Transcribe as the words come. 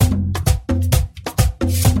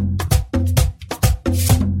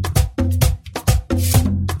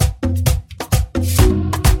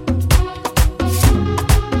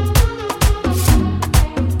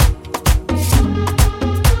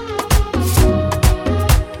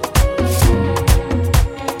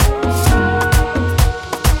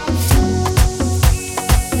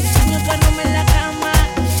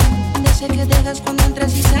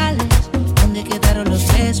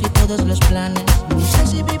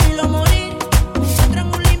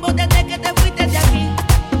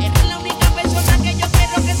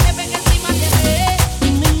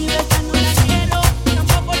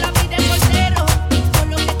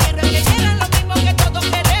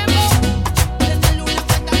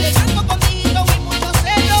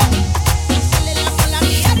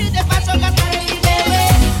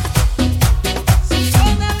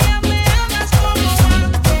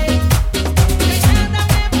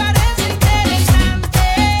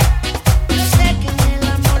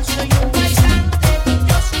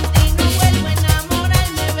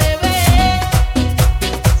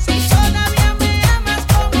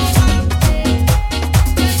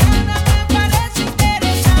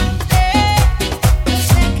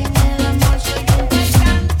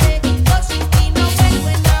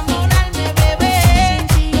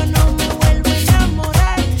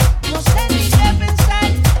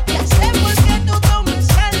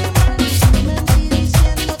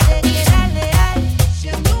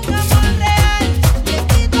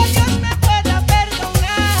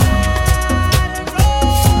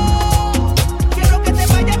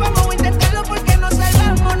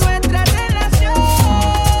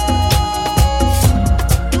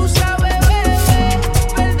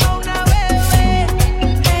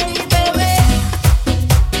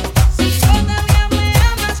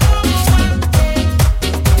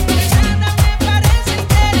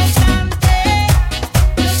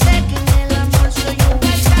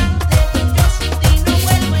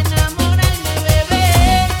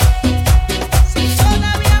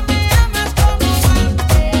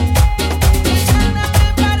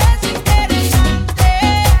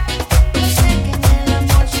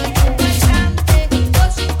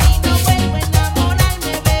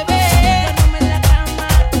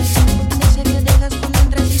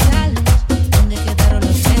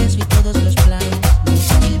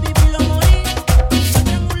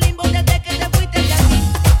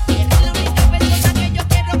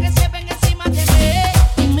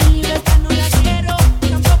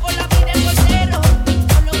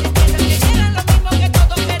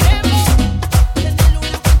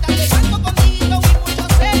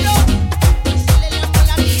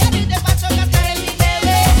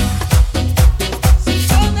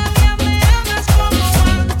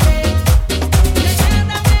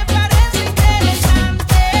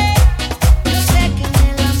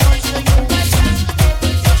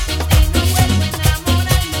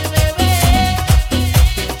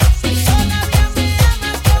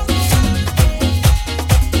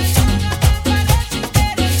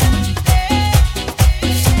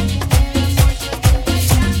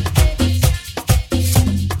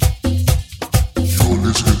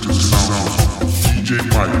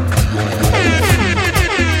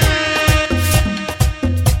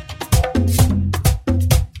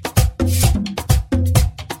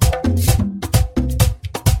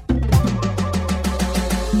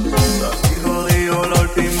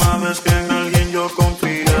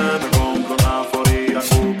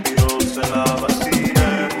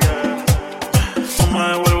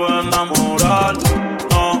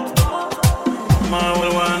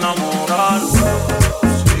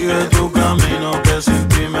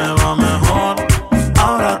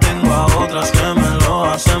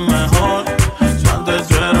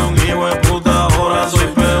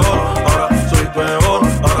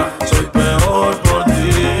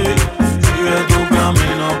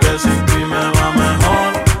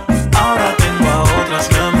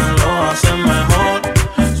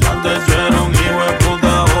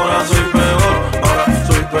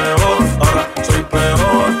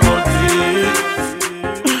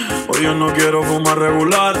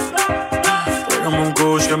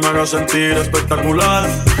me haga sentir espectacular.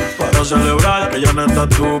 Para celebrar que ya no estás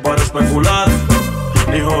tú para especular,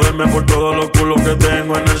 ni joderme por todos los culos que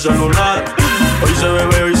tengo en el celular. Hoy se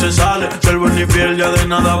bebe, hoy se sale, ser buen y fiel ya de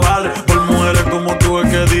nada vale. Por mujeres como tú es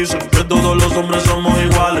que dicen que todos los hombres somos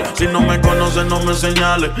iguales. Si no me conoces no me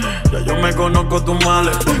señales, ya yo me conozco tus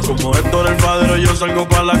males. Como Héctor el padre yo salgo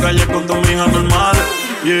pa' la calle con tus hijas normales.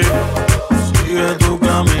 Yeah. Sigue tu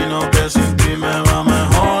camino que sin ti me va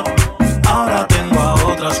mejor. Ahora tengo a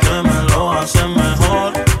otras que me lo hacen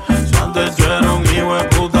mejor. Si antes yo era un hijo de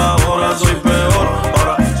puta, ahora soy peor.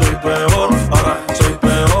 Ahora soy peor, ahora soy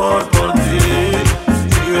peor por ti.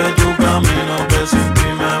 Sigue tu camino que sin ti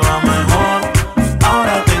me va mejor.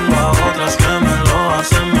 Ahora tengo a otras que me lo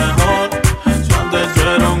hacen mejor. Si antes yo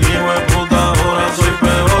era un hijo de puta, ahora soy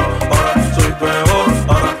peor. Ahora soy peor,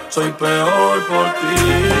 ahora soy peor por ti.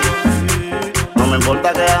 No me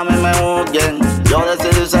importa que a mí me juzguen, yo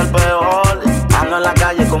decidí ser peor. Ando en la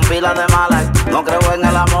calle con pilas de malas, no creo en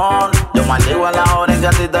el amor. Yo maldigo en la hora en que a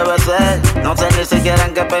ti te besé, no sé ni siquiera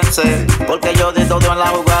en qué pensé, porque yo di todo en la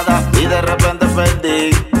jugada y de repente perdí.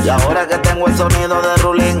 Y ahora que tengo el sonido de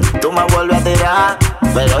Rulín, tú me vuelves a tirar,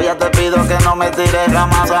 pero ya te pido que no me tires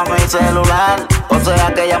jamás a mi celular. O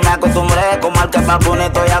sea que ya me acostumbré, como al que Papuni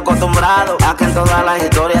estoy acostumbrado, a que en todas las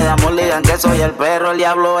historias de amor digan que soy el perro, el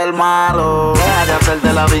diablo, el malo. Deja de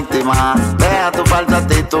hacerte la víctima, deja tu falsa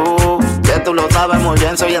actitud, que tú lo sabes muy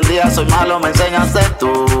bien, si hoy en día soy malo me enseñas a ser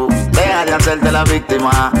tú. Deja de hacerte la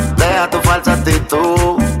víctima, deja tu falsa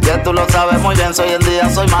actitud, que tú lo sabes muy bien, si hoy en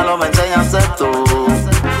día soy malo me enseñas a ser tú.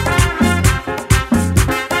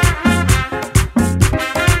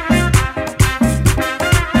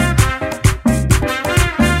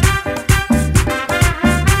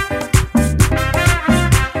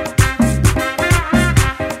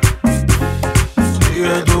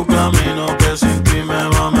 Sigue tu camino que sin ti me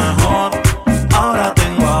va mejor. Ahora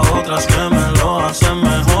tengo a otras que me lo hacen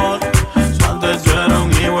mejor. Si antes yo era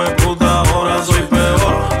un hijo de puta, ahora soy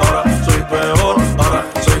peor. Ahora soy peor, ahora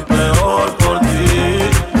soy peor por ti.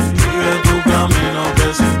 Sigue tu camino que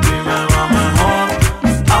sin ti me va mejor.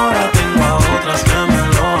 Ahora tengo a otras que me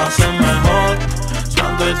lo hacen mejor. Si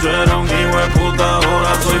antes yo era un hijo de puta,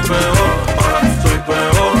 ahora soy peor. Ahora soy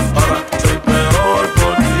peor, ahora soy peor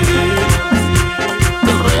por ti.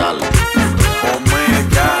 Del real.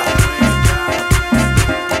 Omega.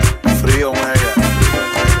 Frío Omega.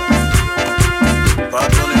 Para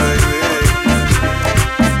Tony Baby.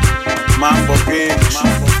 Mambo Kings.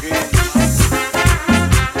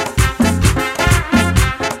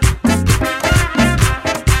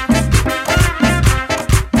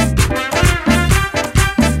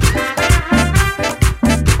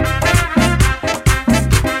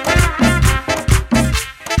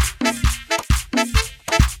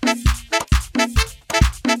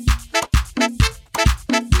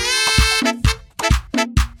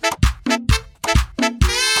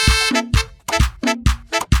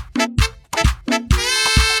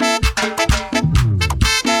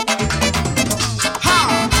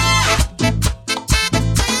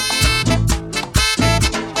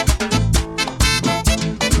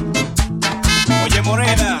 Oye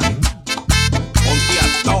morena, ponte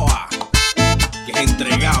a toa, que es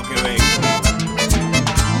entregado que vengo.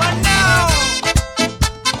 ¡Manao!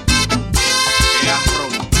 Que a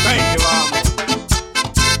romper que vamos.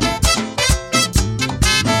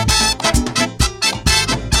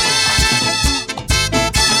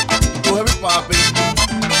 Tu heavy papi.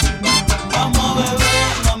 Vamos a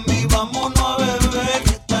beber, mami, vámonos a beber,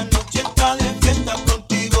 que esta noche está de fiesta,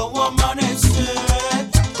 contigo voy a amanecer.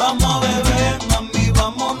 Vamos a beber, mami,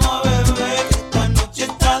 vámonos a beber, que esta noche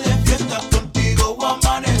está de fiesta, contigo voy a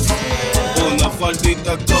amanecer. Una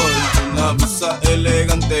faldita corta, una blusa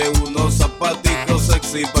elegante, unos zapaticos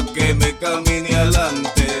sexy pa' que me camine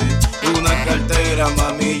adelante. Una cartera,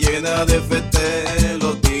 mami, llena de fete,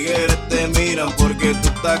 los tigres te miran porque tú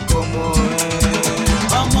estás como es.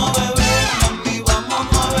 Vamos a beber, mami,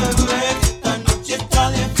 vámonos a beber, que esta noche está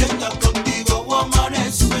de fiesta, contigo voy a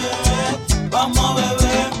amanecer. Vamos a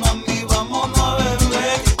beber, mami, vámonos a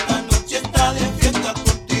beber, que esta noche está de fiesta,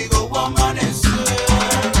 contigo voy a amanecer.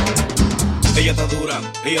 Ella está dura,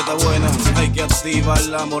 ella está buena, hay que activar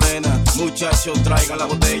la morena. Muchachos, traiga la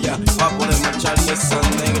botella pa' poder marchar y esa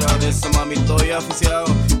negra. De esa mami estoy aficiado,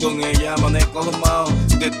 con ella manejo mao.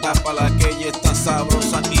 De tapa la que ella está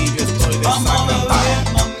sabrosa y yo estoy Vamos a desacatado. beber,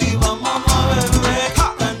 mami, vámonos a beber, que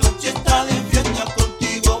esta noche está de fiesta,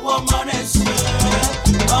 contigo voy a amanecer.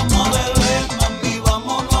 Vamos a beber, mami,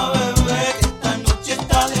 vámonos a beber, que esta noche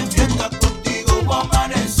está de fiesta, contigo voy a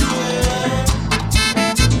amanecer.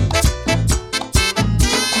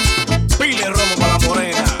 Pile romo para la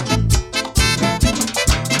morena.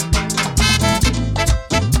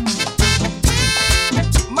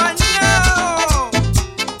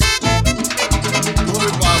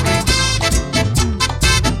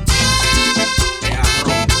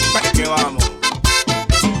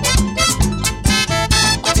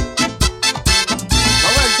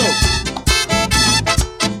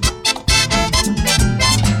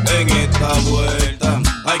 vuelta.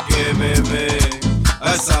 Hay que beber,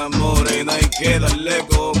 a esa morena hay que darle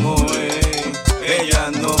como es.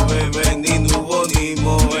 Ella no bebe ni nubo ni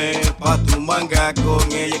moe. Pa' tu manga con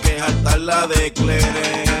ella hay que jaltarla de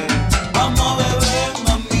clere. Vamos a beber,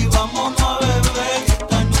 mami, vámonos a beber.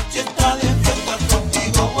 Esta noche está de fiesta,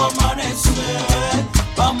 contigo voy a amanecer.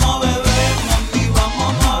 Vamos a beber, mami,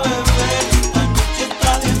 vámonos a beber. Esta noche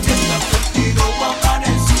está de fiesta, contigo voy a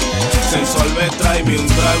amanecer. Sensual, tráeme un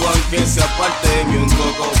trago aunque sea parte de un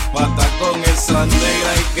coco. Pata con esa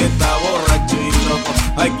negra y que está borracho y loco.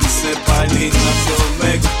 Hay que irse pa'l gimnasio,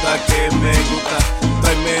 me gusta que me gusta.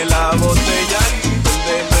 Tráeme la botella y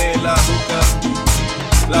prendeme la juca.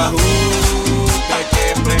 La juca hay que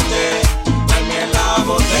prender. Tráeme la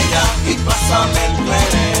botella y pásame el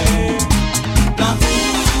clere. La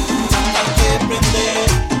juca hay que prender.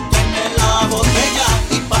 Tráeme la botella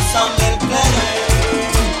y pásame el clere.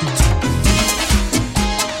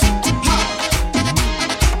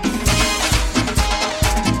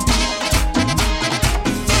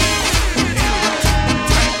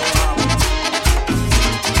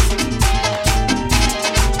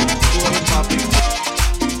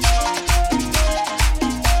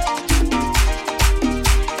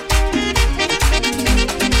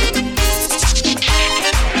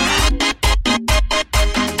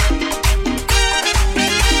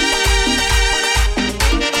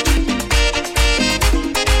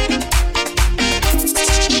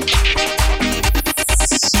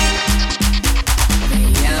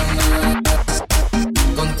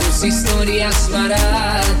 Historias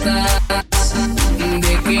baratas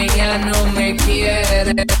de que ya no me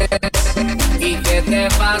quieres y que te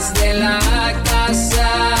vas de la casa.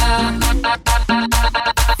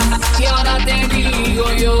 Y ahora te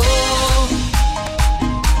digo yo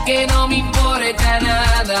que no me importa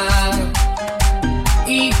nada.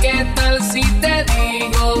 ¿Y qué tal si te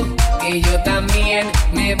digo que yo también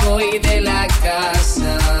me voy de la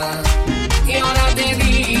casa? Y ahora te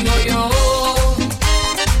digo yo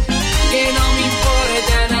que no me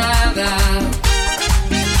importa nada.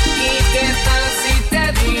 ¿Y qué tal si te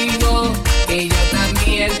digo que yo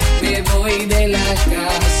también me voy de la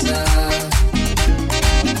casa?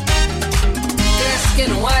 ¿Crees que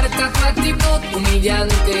no harta tu actitud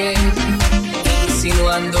humillante?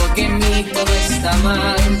 Insinuando que en mí todo está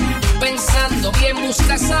mal. Pensando bien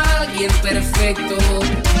buscas a alguien perfecto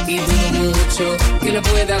y dudo mucho que lo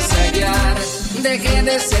puedas hallar. Dejé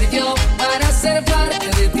de ser yo para ser parte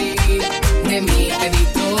de ti. De mí te di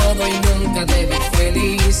todo y nunca te vi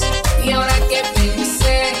feliz. Y ahora que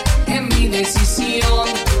pensé en mi decisión,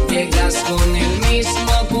 llegas con el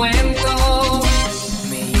mismo cuento.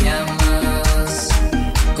 Me llamas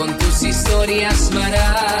con tus historias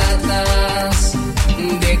baratas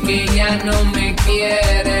de que ya no me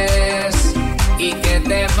quieres y que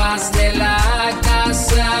te vas de la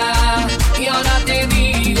casa. Y ahora te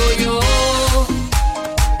digo yo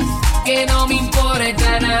que no me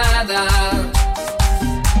importa nada.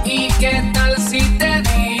 ¿Y qué tal si te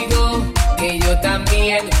digo que yo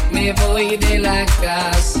también me voy de la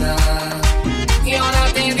casa? Y ahora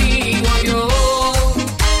te digo yo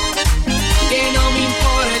que no me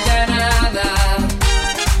importa nada.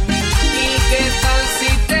 ¿Y qué tal si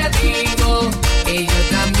te digo que yo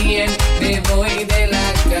también me voy de la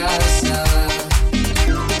casa?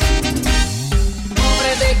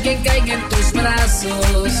 Pobre de quien caiga en tus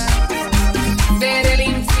brazos, ver el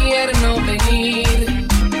infierno venir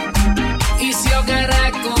y se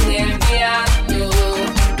ahogará con el llanto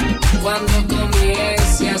cuando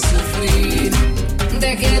comience a sufrir.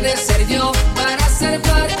 Dejé de ser yo para ser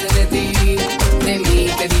parte de ti. De mí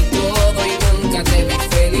te di todo y nunca te vi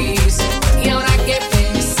feliz. Y ahora que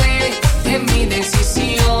pensé en mi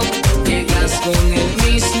decisión, llegas con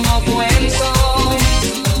el mismo cuento.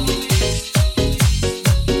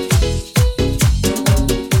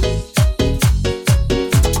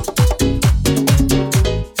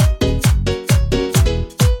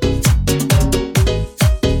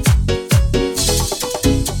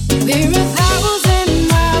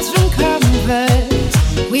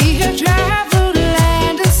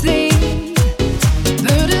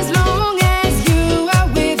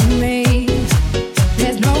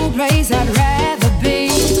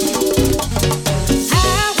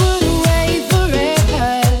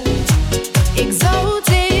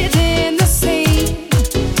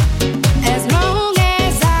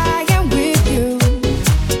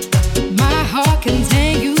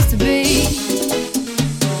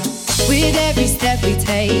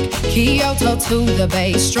 To the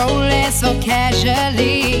bay, strolling so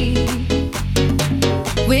casually.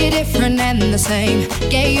 We're different and the same.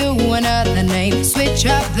 Gave you another name. Switch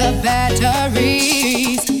up the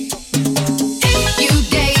batteries.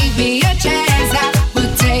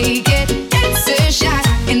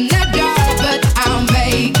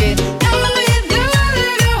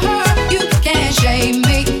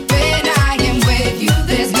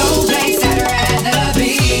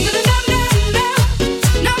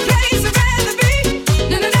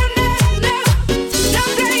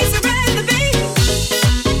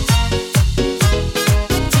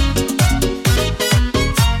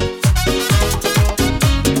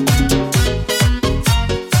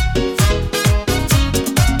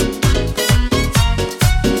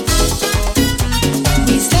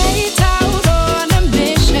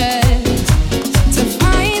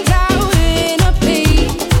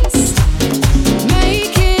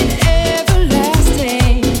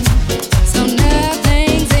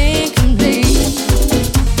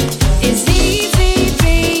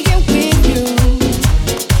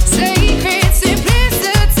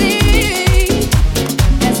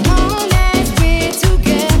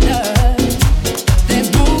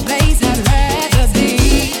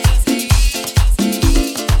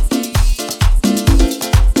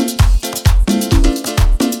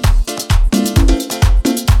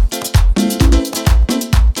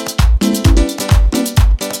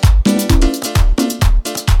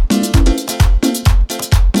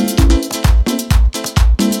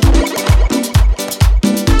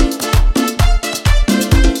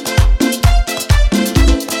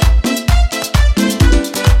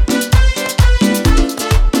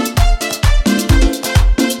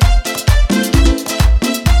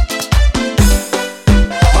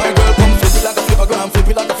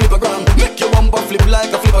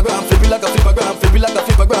 like a flippergram, flip it like a flippergram, flip it like a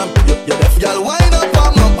flippergram. You deaf, girl, wind up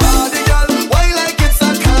on my body, girl. Wine like it's a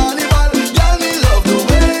carnival. Girl, me love the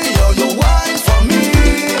way you wine for me.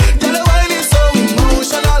 Girl, the wine is so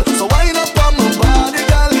emotional. So wind up on my body,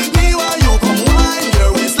 girl. Me while you come wine your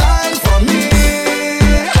waistline for me.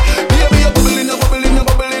 Baby, you're bubbling, you're bubbling, you're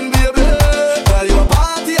bubbling, baby. Girl, you a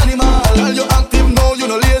party animal. Girl, you active, no, you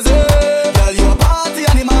no lazy. Girl, you a party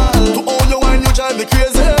animal. To all your wine, you drive me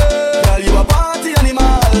crazy. Girl, you a party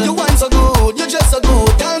animal. You wine so good, you dress so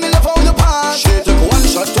good. Girl, me love how you party. She take 1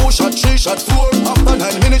 shot, 2 shot, 3 shot, 4. After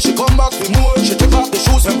 9 minutes, she come back for more. She take off the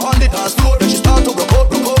shoes and on the dance floor. Then she start to broke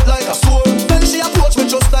out like a sword. Then she approach me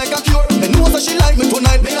just like a cure. Me know that she like me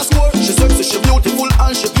tonight, me a score. She sexy, she beautiful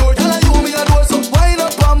and she pure. Tell her you me a door, so wind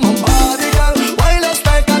up on my body, girl. Wind us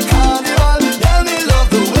like a carnival. Tell me love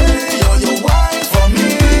the way you wine for me.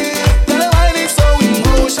 Tell the wine is so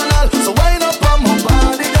emotional. So wind up on my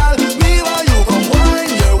body, girl. Me while you come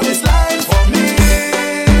wine your waistline for me.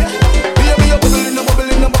 Baby, you're bubbling, you're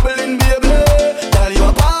bubbling, you're bubbling, baby. Girl, you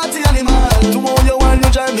a party animal. To all your wine,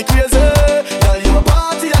 you drive me crazy. Girl, you a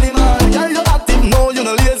party animal. Girl, you active, no, you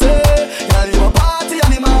no lazy. Girl, you a party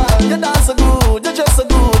animal. You dance so good, you dress so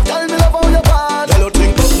good. Girl, me love how you party. Girl, you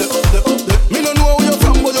think up there, up there, up there. Me no know where you're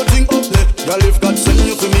from, but you think up there. Girl, if God send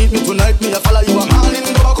you to meet me tonight, me a follow you a man in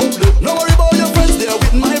the back up there. No worry about your friends, they are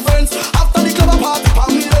with my friends. After the club, a party,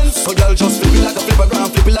 palm me then. So girl, just flip it like a flippergram,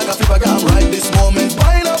 flip it like a flippergram. Right this moment,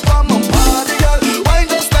 wind up on my body, girl. Wine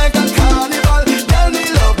just like a carnival. Girl, me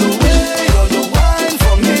love the way you wine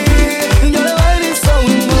for me. Girl, the wine is so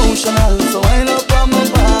emotional. So wind up on my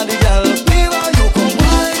body, girl. Me while you come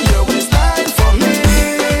wine your waistline for me.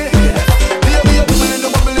 Baby, you're bubbling,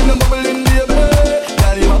 you're bubbling, you're bubbling, baby.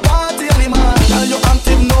 Girl, you a party animal. Girl, you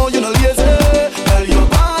active, no, you no lazy. Girl, you a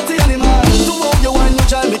party animal. To all your wine, you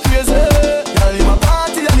drive me crazy. Girl, you a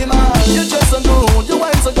party animal. You dress so good, you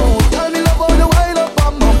wine so good. Girl, me love how you wind up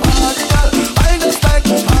on my body, girl. I just like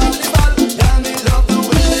a carnival. Girl, me love the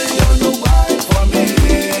way you wine for me.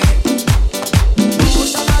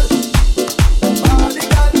 Emotional body,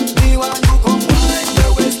 girl. Me while you come wine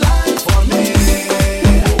your waistline for me.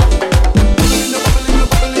 Bubbling, you're bubbling, you're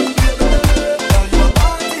bubbling, baby. Girl, you a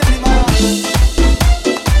party animal.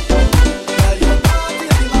 Girl, you a party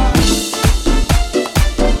animal.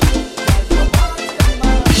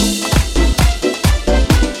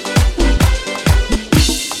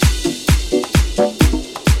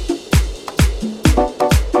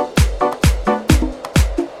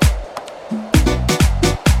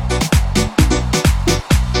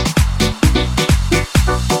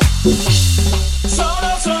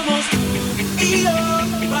 Solo somos tú y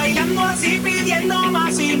yo, bailando así, pidiendo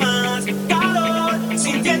más y más calor,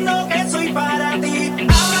 sintiendo que soy para ti.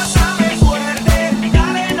 Abrázame fuerte,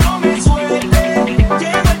 dale, no me suelte.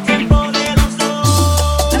 Llegó el tiempo de los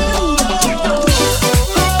dos.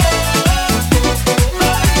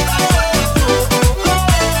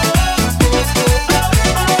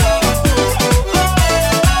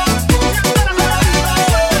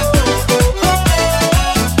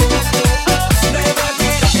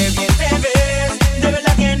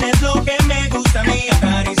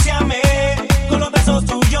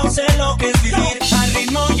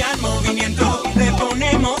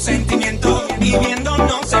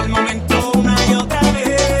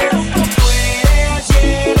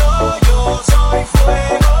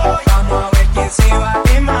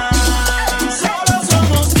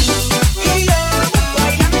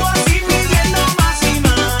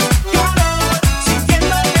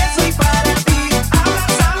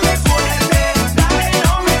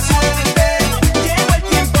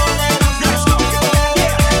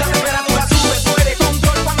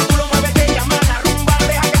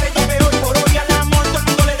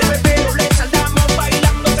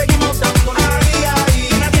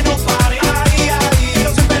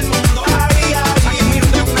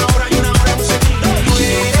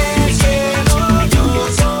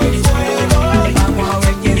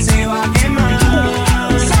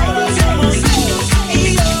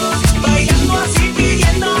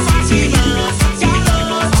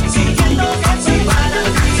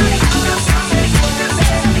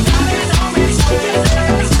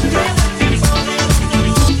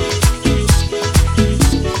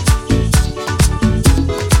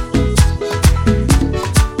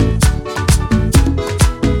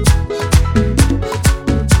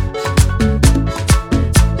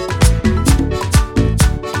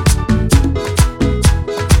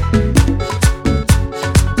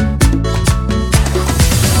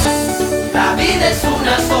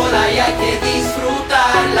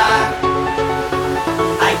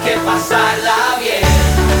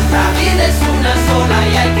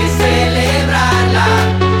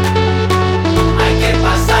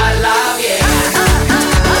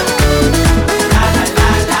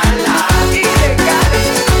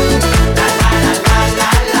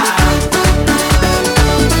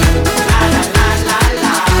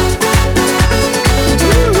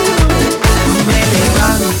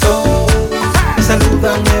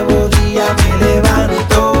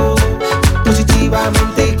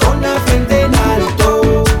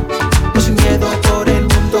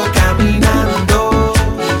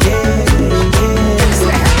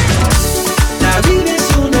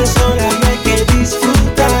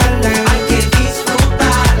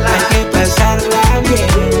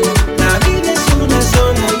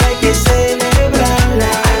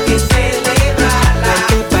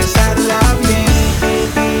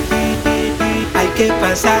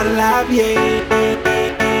 pasarla bien.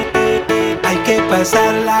 Hay que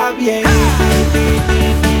pasarla bien.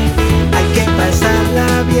 Hay que pasarla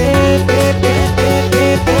bien.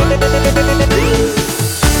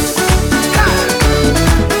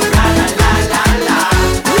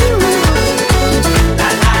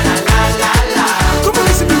 ¿Cómo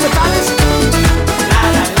dicen mis metales?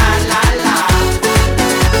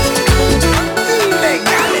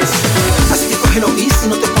 Legales. Así que cógelo easy,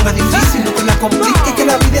 no te pongas difícil, no te la compliques, que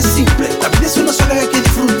la vida es simple. La vida es una sola, hay que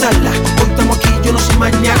disfrutarla. Hoy estamos aquí, yo no soy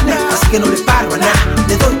mañana, así que no le paro a nada.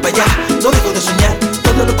 Le doy para allá, no dejo de soñar.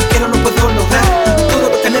 Todo lo que quiero lo puedo lograr. Todo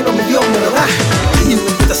lo que anhelo mi Dios me lo da. Y no me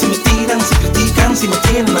importa si me tiran, si critican, si me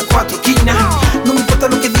tienen a cuatro esquinas. No me importa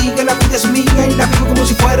lo que diga, la vida es mía y la vivo como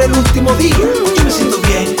si fuera el último día. Yo me siento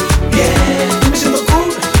bien, bien, yo me siento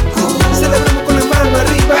cool, cool. Celebramos con la mano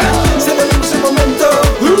arriba, celebramos el momento.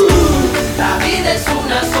 La vida es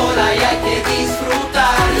una sola y hay que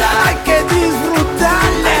disfrutarla. Hay que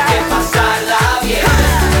disfrutarla. Hay que pasarla bien.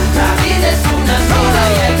 La vida es una sola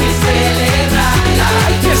y hay que celebrarla.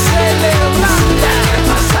 Hay que celebrarla. Hay que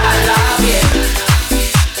pasarla bien.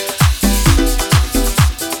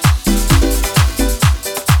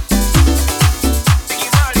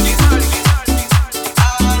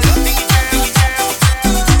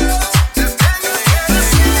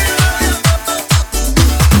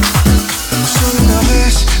 Solo una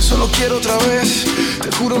vez, solo quiero otra vez. Te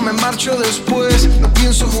juro me marcho después. No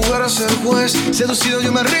pienso jugar a ser juez. Seducido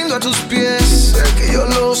yo me rindo a tus pies. Sé que yo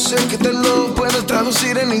lo sé, que te lo puedo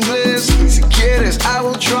traducir en inglés. Si quieres, I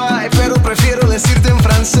will try, pero prefiero decirte en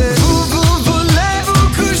francés. Voulez-vous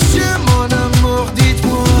coucher mon amour,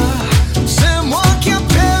 dites-moi. C'est moi qui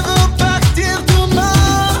appelle repartir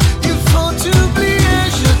demain. Il faut t'oublier,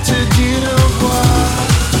 je te dis au revoir.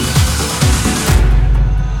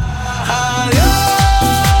 Adiós,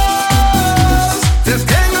 te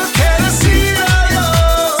tengo que decir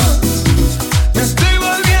adiós. Me estoy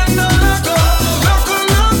volviendo loco, loco,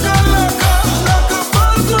 loco, loco, loco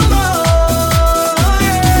por tu amor,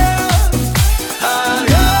 yeah.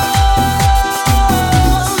 Adiós,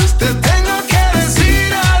 te tengo que decir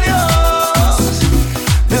adiós.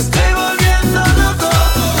 Me estoy volviendo loco,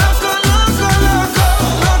 loco, loco, loco,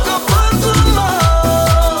 loco por tu amor.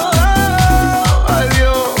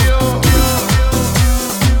 Adiós.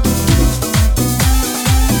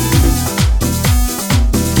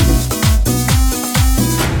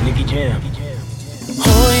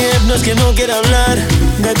 Oye, no es que no quiera hablar,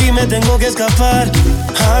 de aquí me tengo que escapar.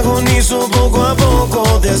 Agonizo poco a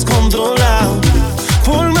poco, descontrolado.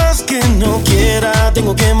 Por más que no quiera,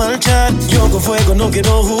 tengo que marchar. Yo con fuego no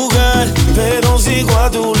quiero jugar, pero sigo a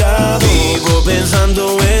tu lado. Vivo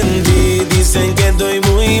pensando en ti, dicen que estoy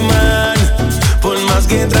muy mal. Por más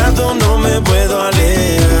que trato no me puedo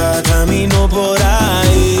alejar. Camino por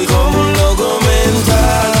ahí como un loco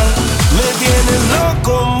mental. Me tienes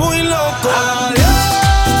loco, muy loco. Adiós,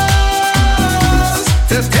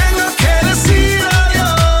 te tengo que decir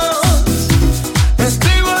adiós. Me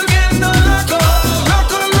estoy volviendo loco,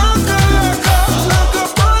 loco, loco, loco, loco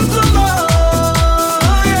por tu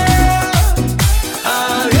amor, yeah.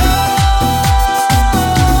 Adiós,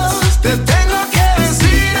 te tengo que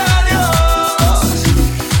decir adiós.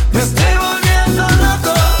 Me estoy volviendo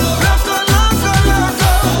loco, loco, loco,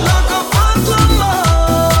 loco, loco por tu amor.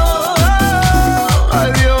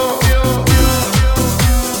 Adiós.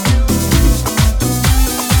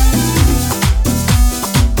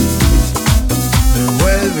 Me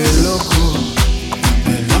vuelve loco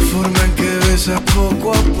en la forma en que besas poco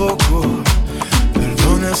a poco.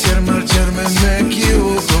 Perdona si al marcharme me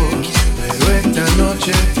equivoco, pero esta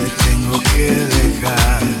noche te tengo que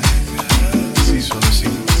dejar. Sí, solo así.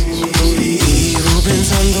 Vivo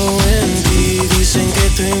pensando en ti, dicen que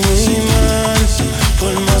estoy muy mal.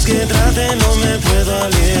 Por más que trate no me puedo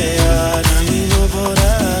alejar. Camino por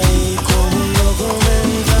ahí como un loco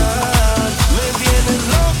mental. Me tienes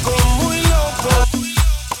loco, muy loco.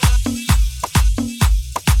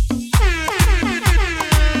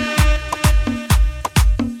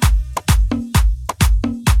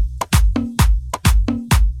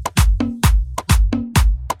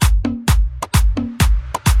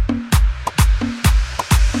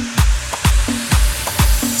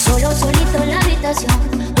 Solo, solito en la habitación,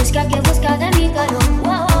 busca que busca de mi calor.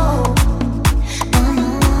 Wow. No,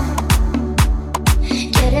 no.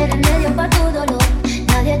 Quiere remedio para tu dolor,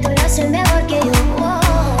 nadie te lo hace mejor que yo. Wow.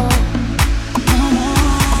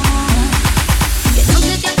 Que no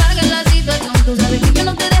se te apague la situación, tú sabes que yo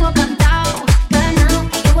no te dejo cantado. Calmado,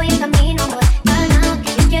 que yo voy en camino, amor. Calmado,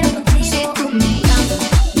 que yo quiero contigo. Si tú me llamas,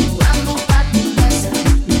 yo vamos pa' tu casa.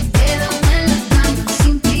 Me quedo en la cama,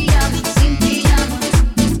 sin pijama, sin pijama.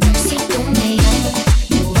 Si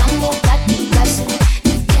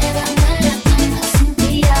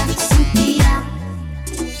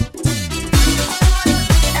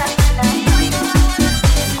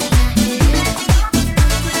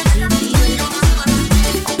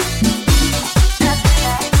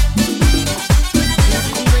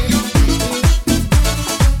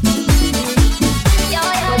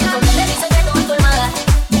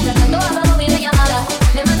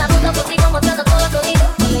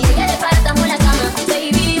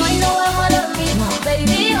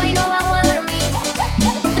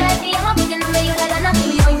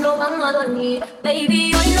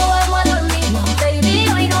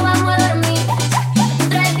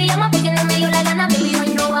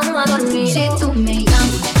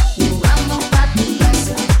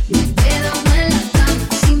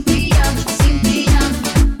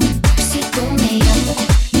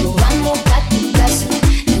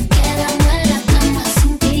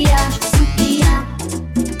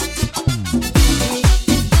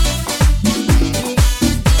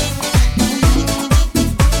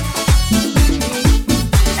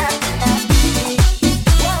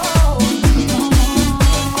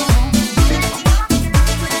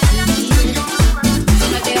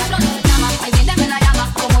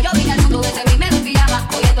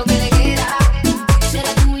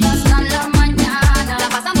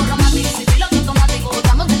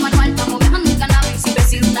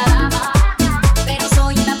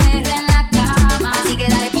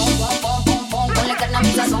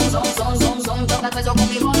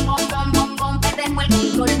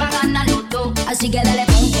pa' ganar los dos. Así que dale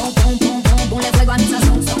pum, pum, pum, pum, pum, ponle fuego a mi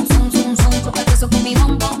sazón, son, son, son, son. Toca eso con mi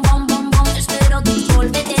bom, bom, bom, bom, bom. Espero tu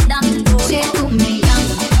volvete dando. Si tú me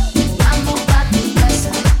llamas, vamos pa' tu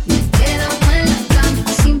casa. Me quedo en la cama,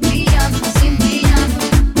 sin pijama, sin pijama.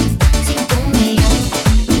 Si tú me llamas,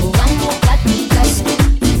 vamos pa' tu casa.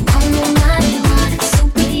 Como marihuana, sin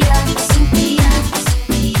pijama, sin pijama.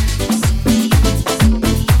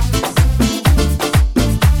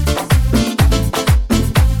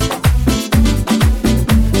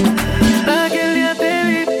 Aquel día te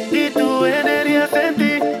vi y tu energía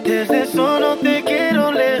sentí. Desde solo te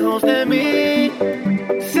quiero lejos de mí.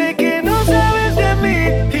 Sé que no sabes de mí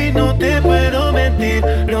y no te puedo mentir.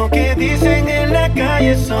 Lo que dicen en la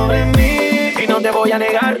calle sobre mí y no te voy a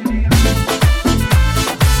negar.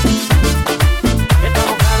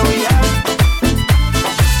 Estamos claros ya.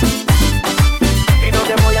 Y no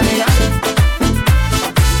te voy a negar.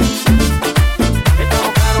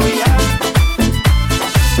 Estamos claros ya.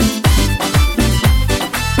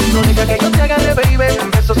 No digas que yo te agarre, baby.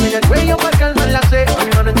 Besos en el cuello para calmar la sed.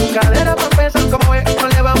 Mi mano en tu cadera para empezar como es. No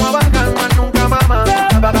le vamos a bajar más nunca, mamá.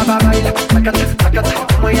 Baila, sácate,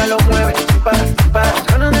 como ella lo mueve. Para,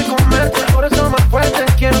 ganas de comerte. Por eso más fuerte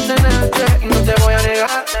quiero tenerte y no te voy a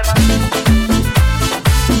negar.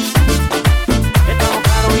 Estamos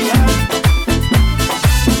claros ya.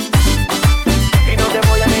 Y no te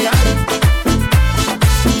voy a negar.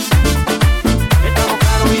 Estamos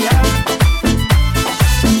claros ya.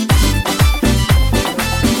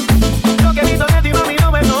 Lo que he visto de ti, mami,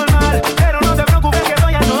 no es normal. Pero no te preocupes que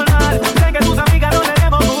estoy anormal. Sé que tus amigas no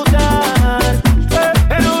debemos gustar.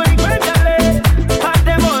 Pero ven, cuéntale,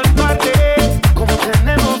 parte por parte. Como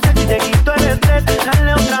tenemos sed y te quito el estrés,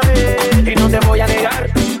 dale otra vez. Y no te voy a negar.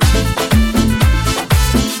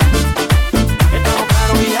 Estamos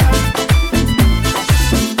claros ya.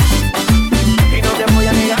 Y no te voy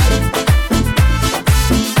a negar.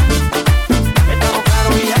 Estamos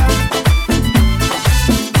claros ya.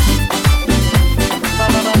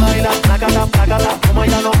 Baila, placata, como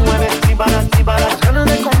ella lo mueve, sin parar, ganas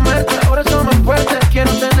de comerte, por eso más fuerte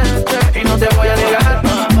quiero tenerte y no te voy a negar.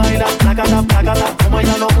 Baila, placata, como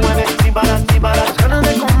ella lo mueve, sin parar, ganas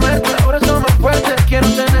de comerte, por eso más fuerte quiero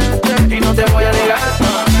tenerte y no te voy a negar.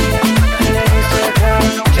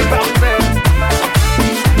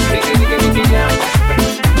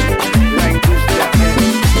 La industria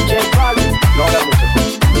no habla mucho.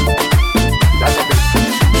 Gracias,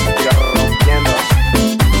 siga rompiendo.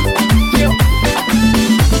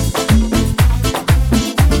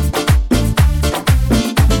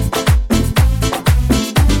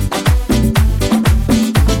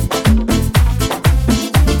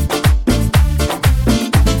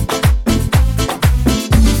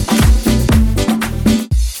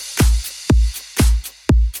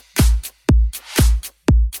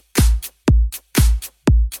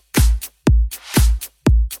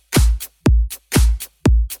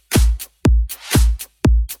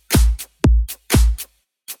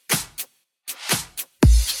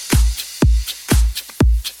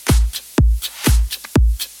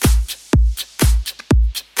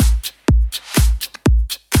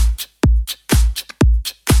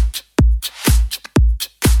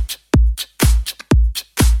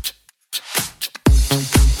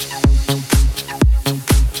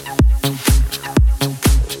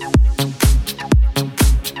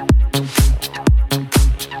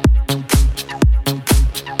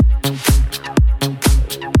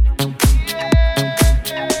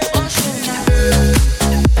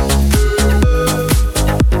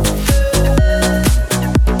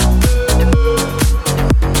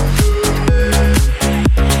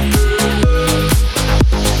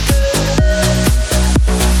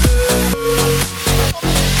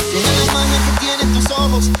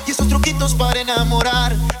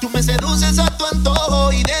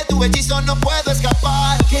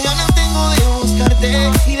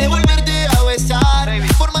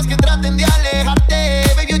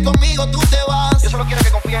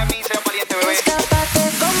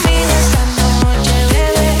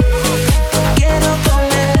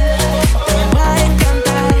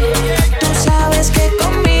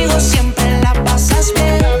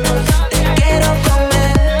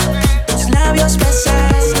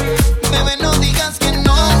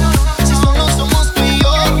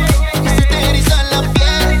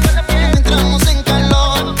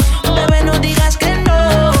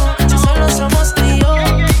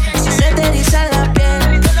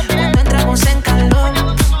 Entramos en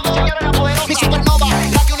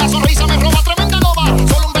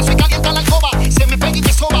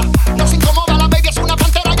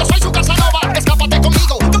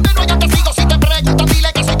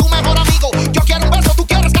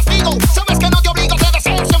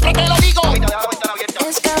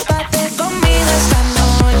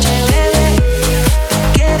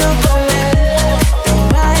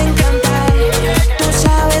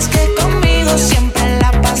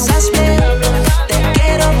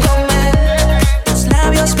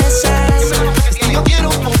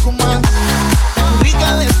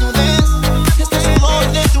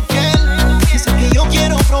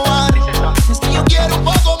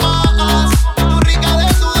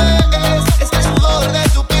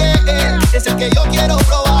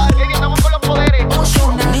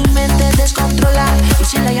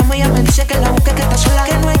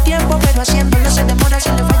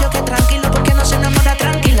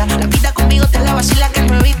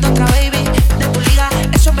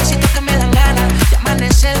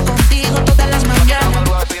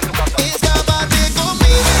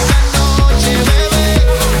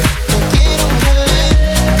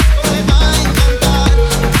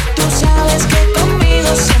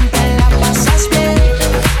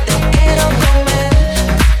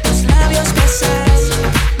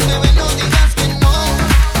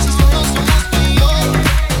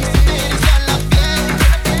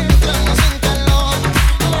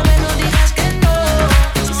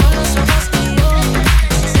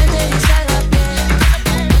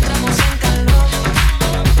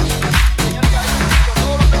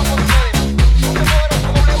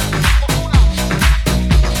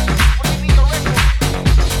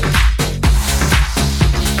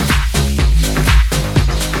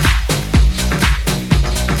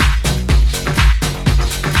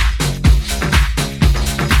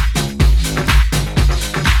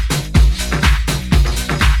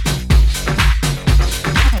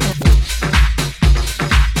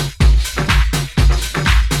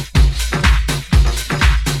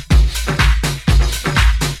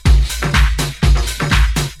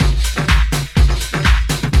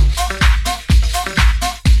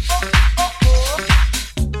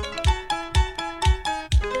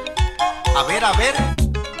ver, a ver.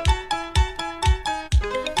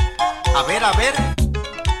 A ver, a ver.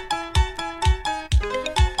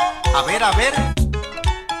 A ver, a ver.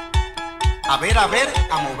 A ver, a ver,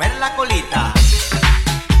 a mover la colita.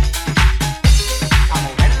 A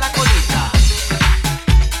mover la colita.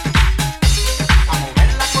 A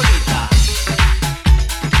mover la colita.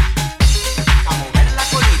 A mover la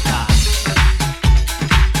colita. A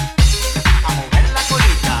mover la colita. A mover la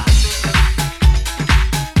colita. A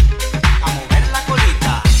mover la colita.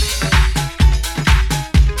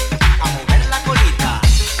 A mover la colita.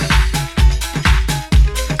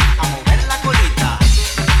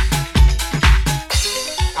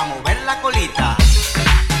 A mover la colita. A mover la colita.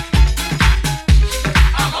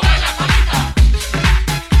 A mover la colita. A mover la colita. A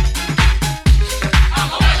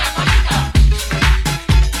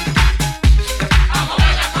mover la colita. A mover la colita. A mover la colita. A mover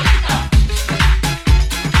la colita.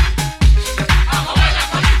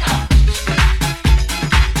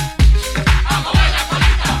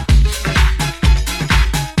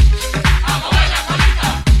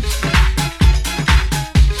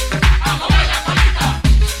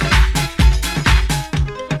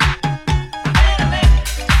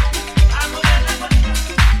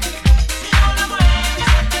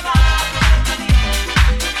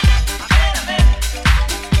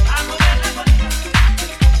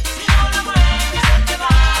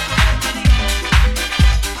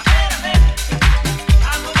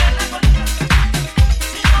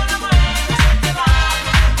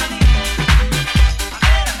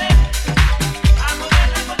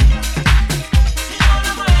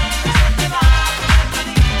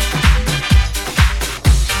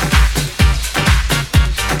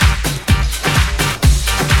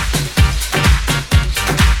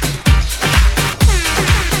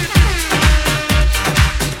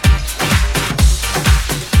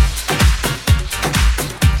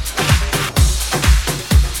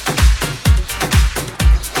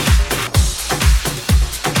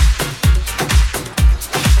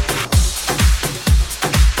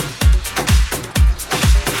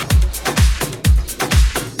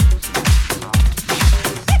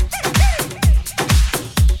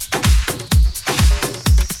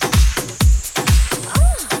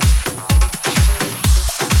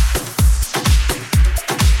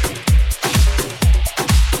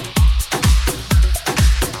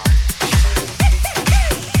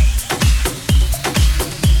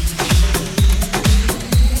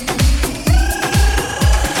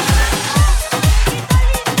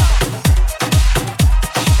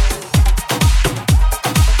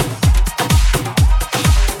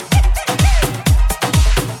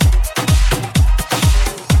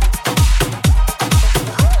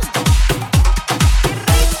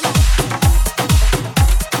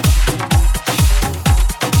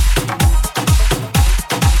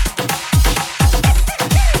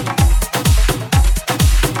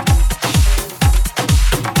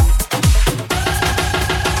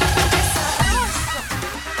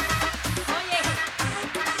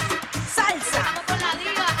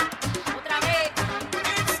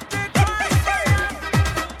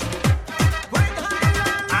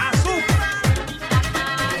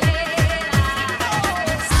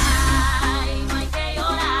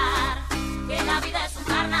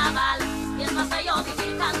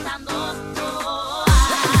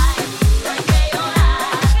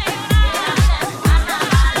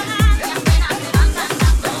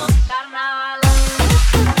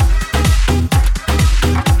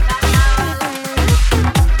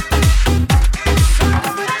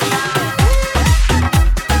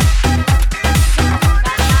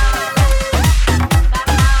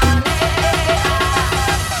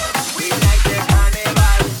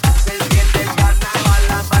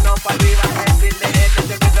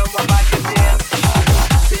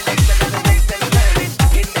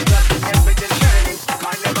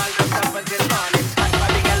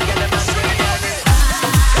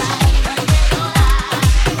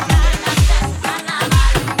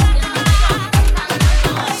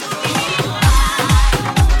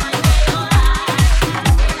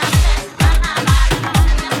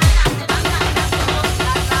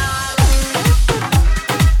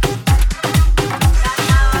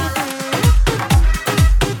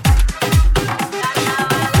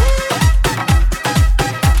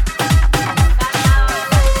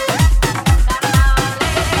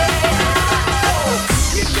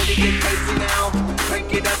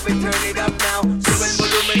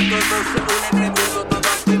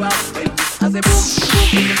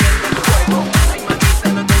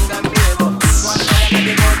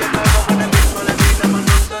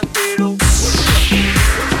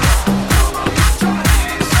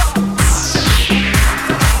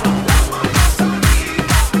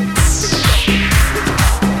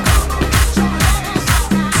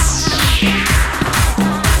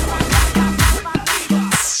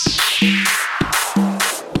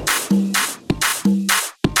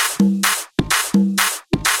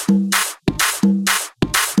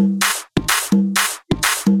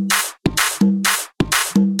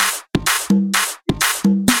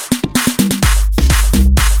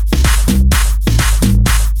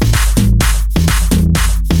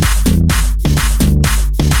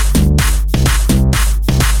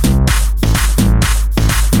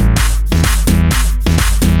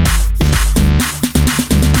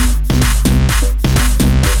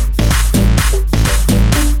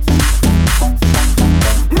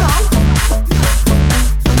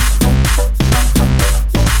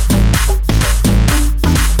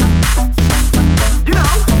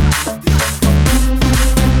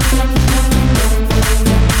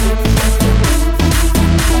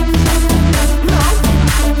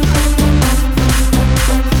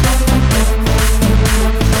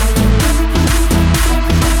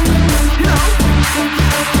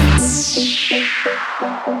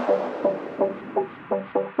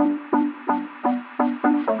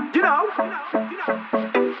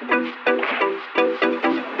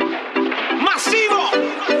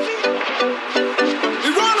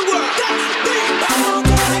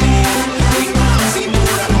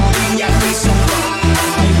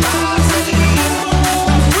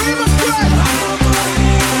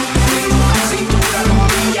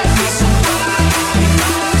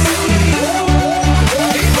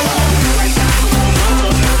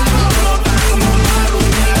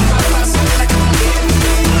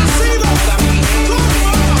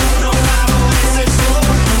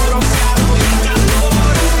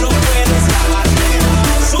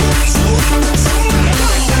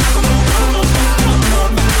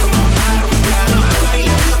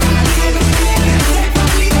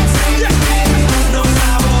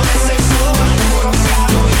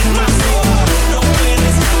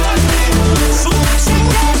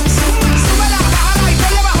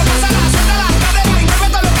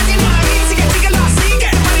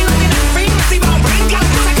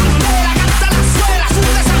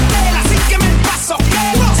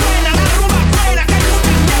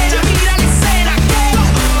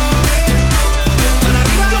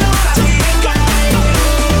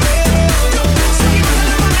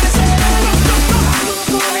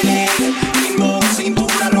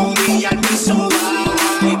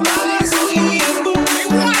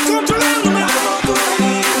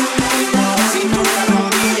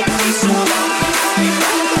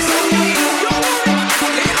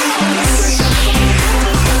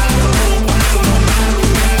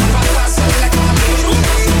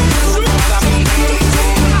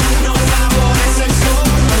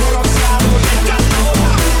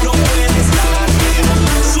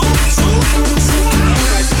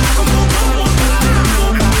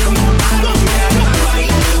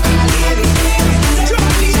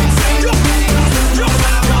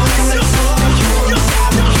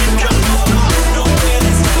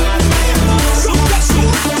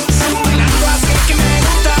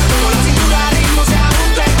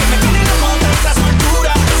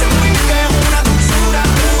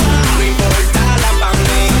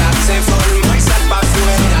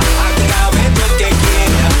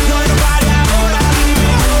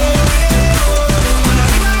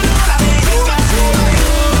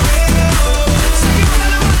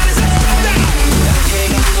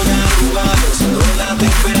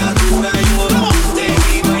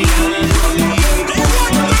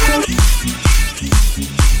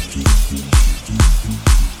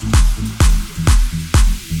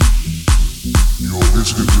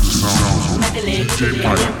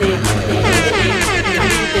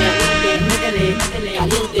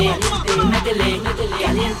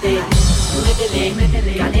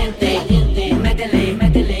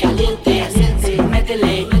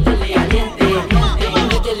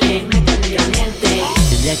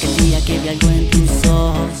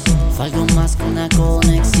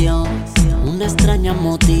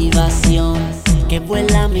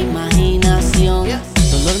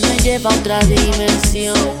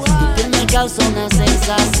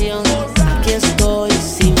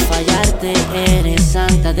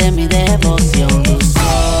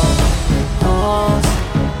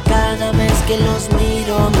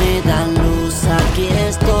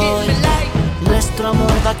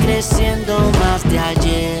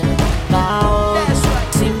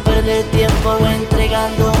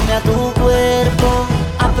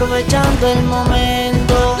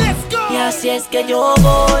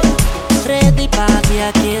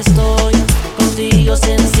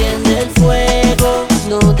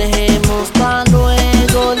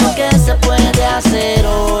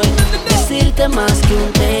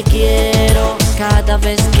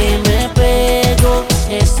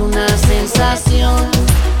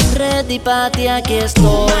 Aquí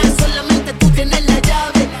estoy. Solamente tú tienes la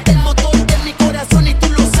llave, el motor de mi corazón y tú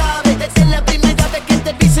lo sabes. Desde la primera vez que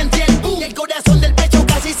te vi sentí el boom, el corazón del pecho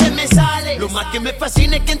casi se me sale. Lo más que me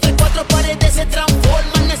fascina es que entre cuatro paredes se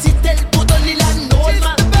transforma. No existe el puto ni la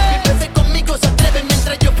norma. Mi bebé conmigo se atreve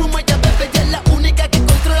mientras yo fumo ella bebe. Ella es la única que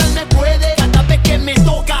controlarme puede. Cada vez que me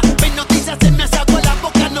toca, ven noticias se me hace agua la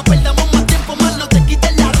boca. No perdamos más tiempo, más no te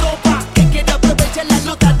quites la ropa. Que quiero aprovechar las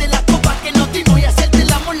notas de la copa que no timo y hacerte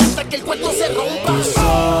el amor hasta que el cuerpo se rompa. Tus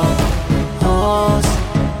ojos,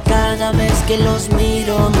 cada vez que los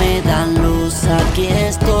miro me dan luz. Aquí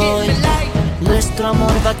estoy. Nuestro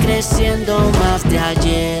amor va creciendo más de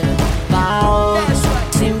ayer pa' hoy.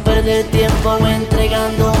 Sin perder tiempo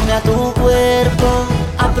entregándome a tu cuerpo,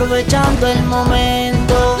 aprovechando el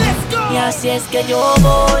momento. Y así es que yo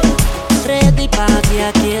voy, ready pa' ti,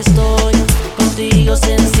 aquí estoy. Contigo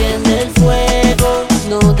se enciende el fuego,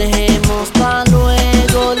 no dejemos pa' luego.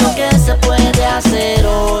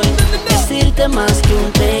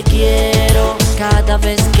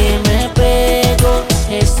 vez que me pego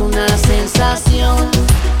es una sensación.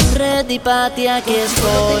 Ready pa' ti, aquí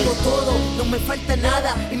estoy. Tengo todo, no me falta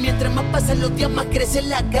nada. Y mientras más pasan los días, más crecen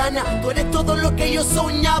las ganas. Tú eres todo lo que yo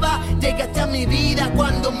soñaba. Llegaste a mi vida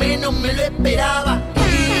cuando menos me lo esperaba.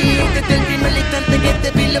 Y desde el primer instante que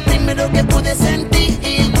te vi, lo primero que pude sentir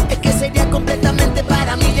es que sería completamente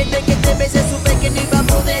para mí. Desde que te besé supe que no iba a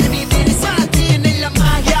poder vivir. Tienes la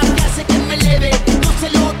magia que hace que me eleve. No sé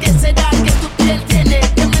lo que será que tu piel tiene,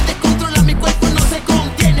 que me descontrola, mi cuerpo no se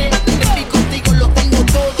contiene. Baby, contigo lo tengo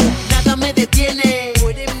todo, nada me detiene. Tú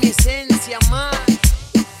eres mi esencia más.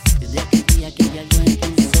 Desde aquel día que vi algo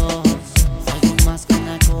en tus ojos, algo más que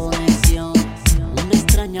una conexión, una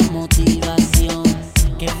extraña motivación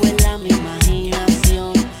que vuela mi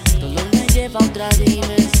imaginación. Todo me lleva a otra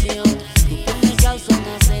dimensión. Tu piel me causa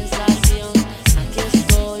una sensación. Aquí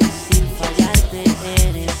estoy sin fallarte,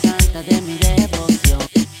 eres santa de mi devoción.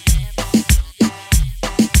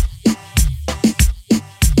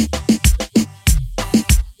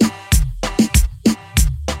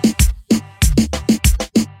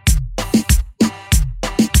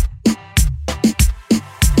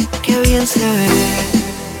 Qué bien se ve,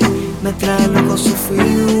 me trae loco su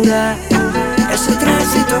figura. Ese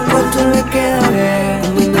trajecito corto le queda bien,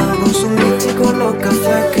 combinado con su leche y con los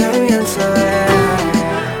cafés. Qué bien se ve,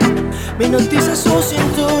 me hipnotiza su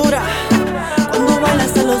cintura. Cuando baila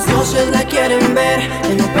hasta los dioses la quieren ver.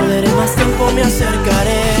 Y no perderé más tiempo, me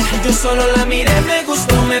acercaré. Yo solo la miré, me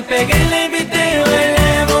gustó, me pegué, la invité y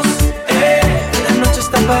bailemos. La noche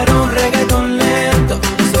está para un reggaetón lento,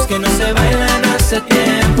 esos que no se bailan hace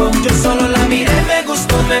tiempo. Yo solo la miré, me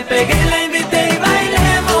gustó, me pegué, la invité y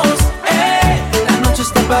bailemos. La noche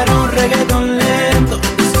está para un reggaetón lento,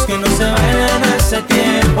 esos que no se bailan hace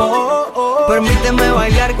tiempo. Permíteme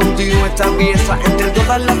bailar contigo esta pieza. Entre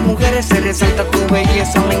todas las mujeres se resalta tu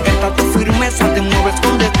belleza. Me encanta tu firmeza, te mueves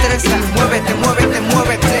con destreza. Muévete, muévete,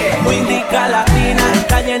 muévete. Muy rica latina,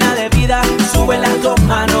 está llena de vida. Sube las dos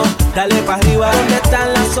manos, dale pa' arriba. ¿Dónde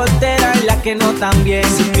están las solteras y las que no tan bien?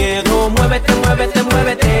 Sin miedo, muévete, muévete,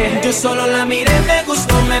 muévete. Yo solo la miré, me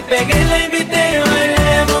gustó, me pegué, la invité y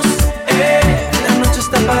bailemos. La noche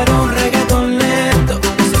está para un reggaetón lento,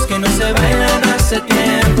 esos que no se bailan hace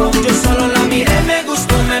tiempo. Yo solo la miré, me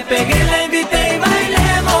gustó, me pegué, la invité y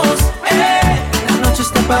bailemos. La noche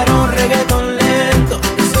está para un reggaetón lento,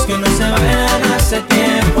 esos que no se bailan hace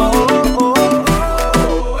tiempo.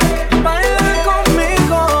 Baila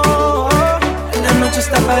conmigo. La noche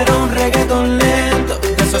está para un reggaetón lento,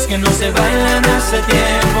 esos que no se bailan hace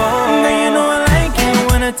tiempo. Now you know I like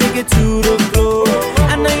it, wanna take it to the floor.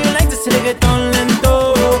 I know you like this reggaeton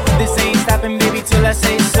lento. This ain't stopping, baby, till I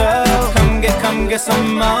say so. Come get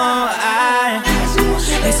some more.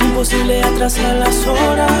 Es imposible atrasar las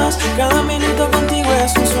horas, cada minuto contigo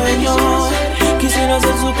es un sueño. Quisiera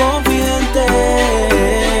ser su confidente.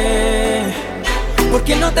 ¿Por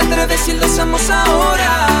qué no te atreves si lo hacemos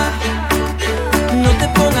ahora? No te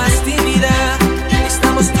pongas tímida,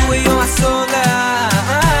 estamos tú y yo a solas.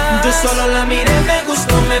 Yo solo la miré, me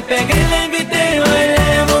gustó, me pegué, la invité y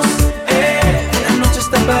bailemos. La noche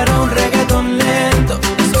está para un reggaetón lento,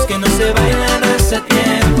 esos que no se bailan hace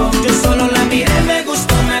tiempo. Yo solo la miré, me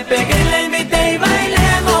gustó, me pegué, la invité y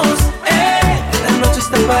bailemos. La noche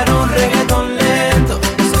está para un reggaetón lento,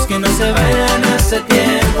 esos que no se bailan hace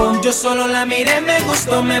tiempo. Yo solo la miré, me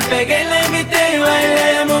gustó, me pegué, la invité y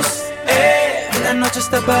bailemos. La noche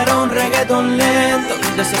está para un reggaetón lento,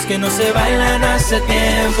 de esos que no se bailan hace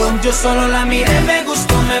tiempo. Yo solo la miré, me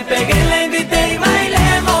gustó, me pegué, la invité y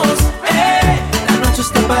bailemos. La noche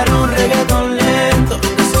está para un reggaetón lento,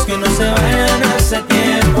 de esos que no se bailan hace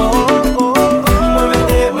tiempo.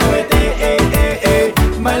 Muévete, muévete,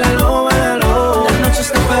 bailalo, bailalo. La noche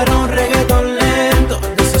está para un reggaetón lento,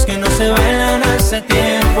 de esos que no se bailan hace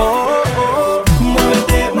tiempo.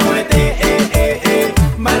 Muévete, muévete,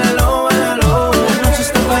 bailalo, bailalo. La noche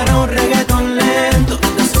está para un reggaetón lento,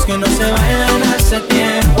 de esos que no se bailan hace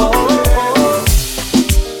tiempo.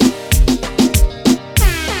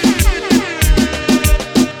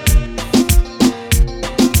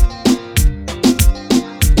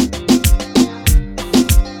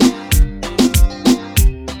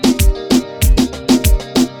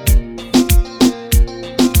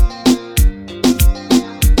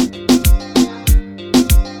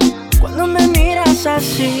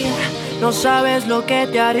 Así, no sabes lo que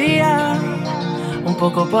te haría. Un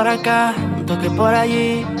poco por acá, un toque por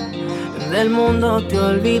allí, del mundo te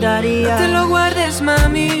olvidaría. No te lo guardes,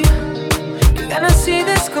 mami, que ganas y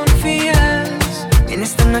desconfías. En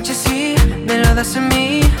esta noche sí, me lo das a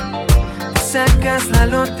mí, sacas la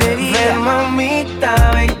lotería. Ven,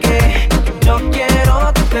 mamita, ven que yo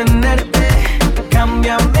quiero tenerte. Cambia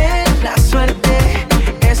cámbiame la suerte.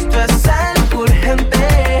 Esto es algo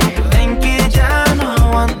urgente. Ven que ya no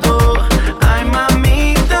aguanto. Ay,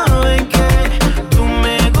 mamita, ven que tú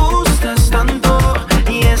me gustas tanto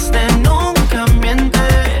y nunca miente.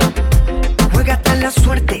 Juégate la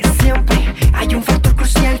suerte siempre. Hay un factor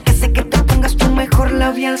crucial que hace que te pongas tu mejor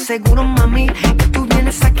labial. Seguro, mami, que tú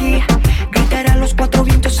vienes aquí. Gritaré a los cuatro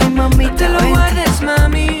vientos, ay, mamita, te lo vente. guardes,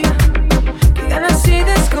 mami, que ganas y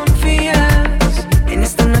desconfías. En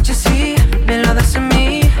esta noche sí, me lo das a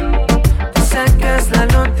mí. Te sacas la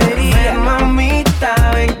lotería. Ven, mamita,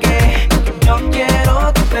 ven que yo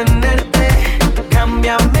quiero tenerte.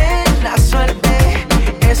 Cámbiame la suerte.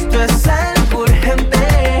 Esto es algo urgente.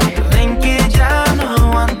 Ven que ya no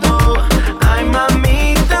aguanto. Ay,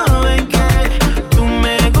 mamita, ven que tú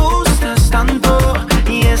me gustas tanto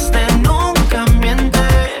y nunca miente.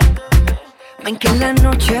 Ven que la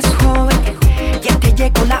noche es joven. Ya te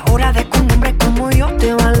llegó la hora de que un hombre como yo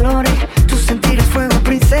te valore. Tu sentir es fuego,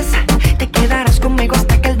 princesa. Te quedarás conmigo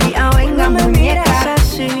hasta que el día venga, No me muñeca. miras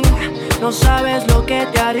así, no sabes lo que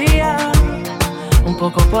te haría. Un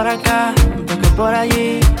poco por acá, un poco por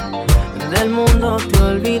allí. Del mundo te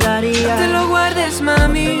olvidaría. Te lo guardes,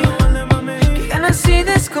 mami, que ganas y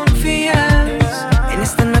desconfías. En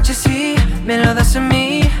esta noche sí, me lo das a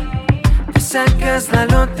mí. Te sacas la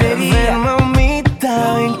lotería. Ven,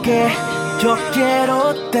 mamita, ven que yo quiero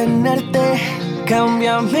tenerte.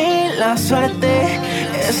 Cámbiame la suerte.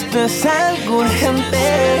 Esto es algo urgente.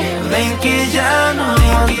 Ven que ya no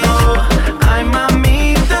aguanto. Ay, mami,